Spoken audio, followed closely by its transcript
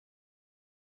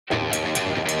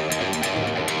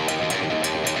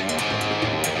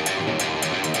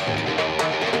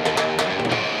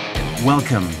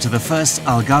Welcome to the first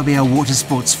Gharbia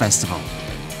Watersports Festival.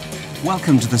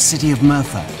 Welcome to the city of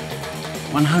Mirfa,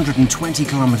 120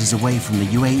 kilometers away from the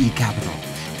UAE capital,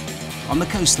 on the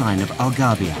coastline of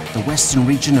Gharbia, the western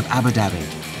region of Abu Dhabi.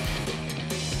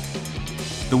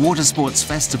 The Watersports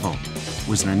Festival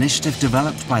was an initiative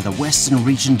developed by the Western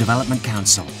Region Development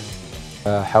Council.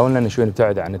 حاولنا ان شوي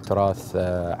نبتعد عن التراث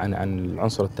عن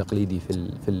العنصر التقليدي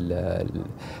في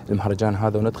المهرجان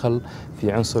هذا، وندخل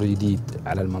في عنصر جديد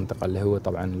على المنطقه اللي هو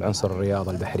طبعا العنصر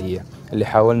الرياضه البحريه اللي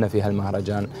حاولنا في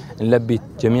هالمهرجان نلبي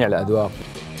جميع الاذواق.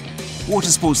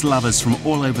 Watersports lovers from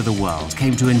all over the world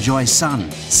came to enjoy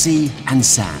sun, sea and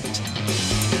sand.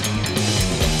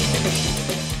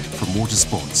 From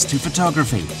watersports to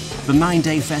photography, the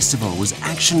 9-day festival was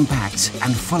action-packed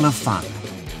and full of fun.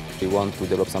 We want to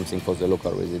develop something for the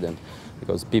local resident,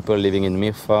 because people living in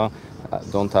Mirfa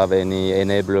don't have any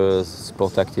enablers,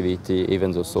 sport activity,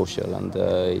 even the social. And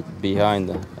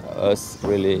behind us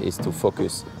really is to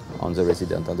focus on the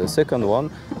resident. And the second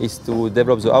one is to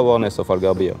develop the awareness of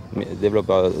Gharbia. Develop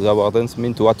the awareness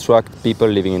means to attract people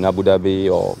living in Abu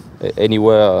Dhabi or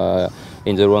anywhere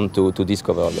in the world to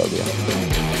discover Gharbia.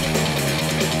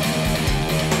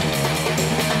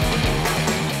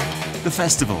 The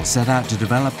festival set out to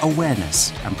develop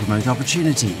awareness and promote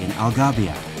opportunity in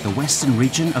Gharbia, the western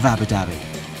region of Abu Dhabi.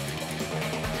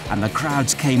 And the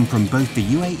crowds came from both the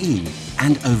UAE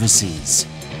and overseas.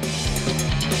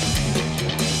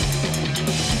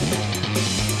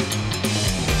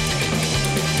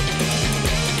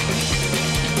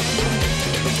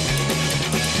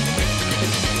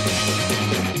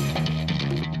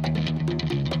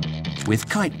 With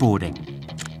kiteboarding,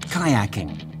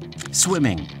 kayaking,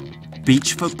 swimming,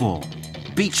 beach football,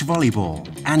 beach volleyball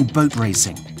and boat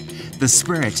racing, the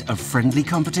spirit of friendly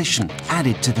competition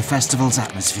added to the festival's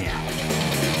atmosphere.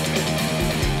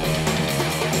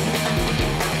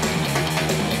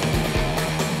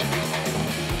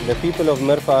 The people of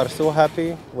Mirfa are so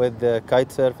happy with the kite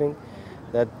surfing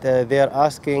that they are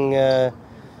asking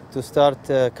to start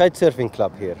a kite surfing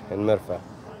club here in Mirfa,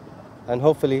 and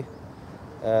hopefully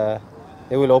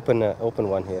they will open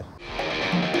one here.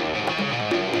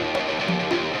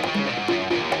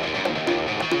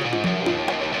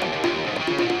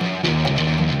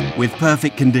 With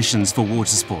perfect conditions for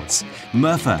watersports,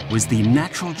 Mirfa was the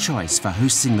natural choice for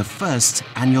hosting the first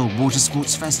annual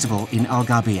Watersports Festival in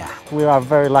Gharbia. We are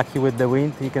very lucky with the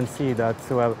wind. You can see that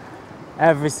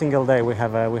every single day we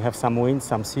have some wind,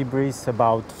 some sea breeze,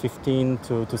 about 15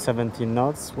 to 17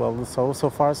 knots. Well, so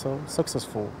far so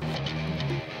successful.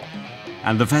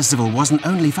 And the festival wasn't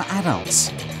only for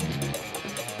adults.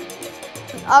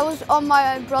 I was on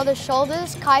my brother's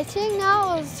shoulders kiting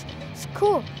now. It's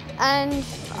cool. And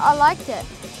I liked it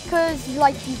because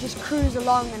you just cruise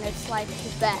along and it's like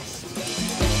the best.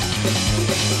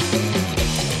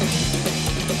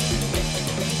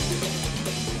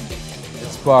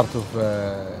 It's part of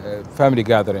family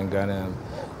gathering and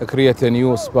create a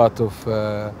new spot of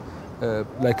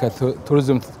like a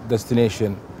tourism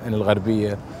destination in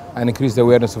Gharbia and increase the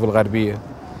awareness of Gharbia.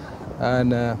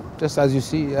 And just as you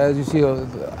see,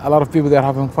 a lot of people they are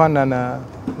having fun and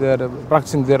they are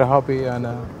practicing their hobby and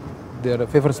their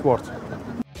favorite sport.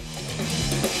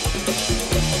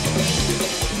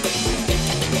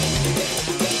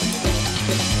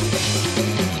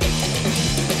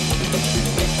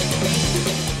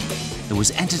 There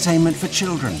was entertainment for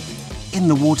children, in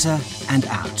the water and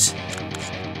out.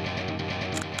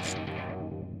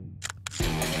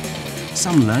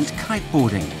 Some learnt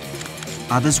kiteboarding,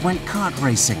 others went kart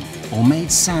racing or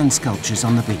made sand sculptures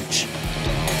on the beach.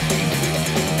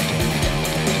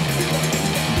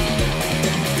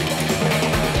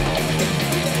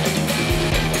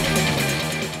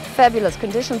 Fabulous,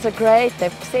 conditions are great,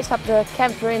 they've set up the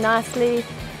camp very nicely,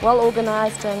 well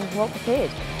organised and well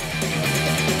prepared.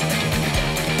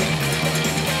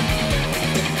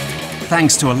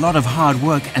 Thanks to a lot of hard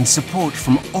work and support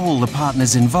from all the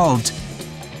partners involved,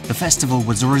 the festival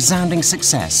was a resounding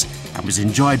success and was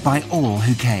enjoyed by all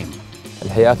who came.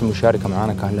 الهيئات المشاركة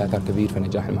معنا كان لها أثر كبير في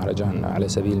نجاح المهرجان. على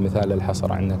سبيل المثال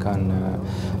الحصر عندنا كان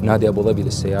نادي أبو ظبي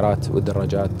للسيارات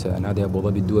والدراجات، نادي أبو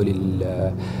ظبي الدولي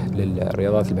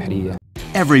للرياضات البحرية.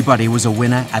 Everybody was a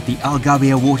winner at the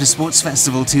Gharbia Watersports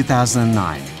Festival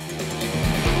 2009.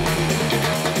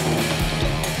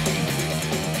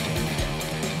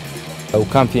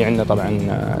 وكان في عندنا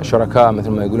طبعا شركاء مثل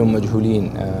ما يقولون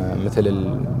مجهولين، مثل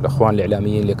الأخوان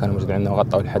الإعلاميين اللي كانوا موجودين عندنا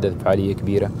وغطوا الحدث بفعالية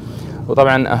كبيرة.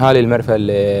 وطبعا أهالي المرفأ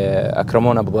اللي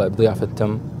أكرمونا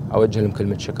بضيافتهم، أوجه لهم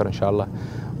كلمة شكر إن شاء الله،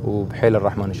 وبحيل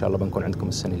الرحمن إن شاء الله بنكون عندكم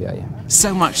السنة الجاية.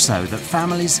 So much so that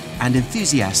families and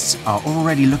enthusiasts are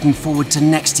already looking forward to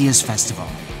next year's festival.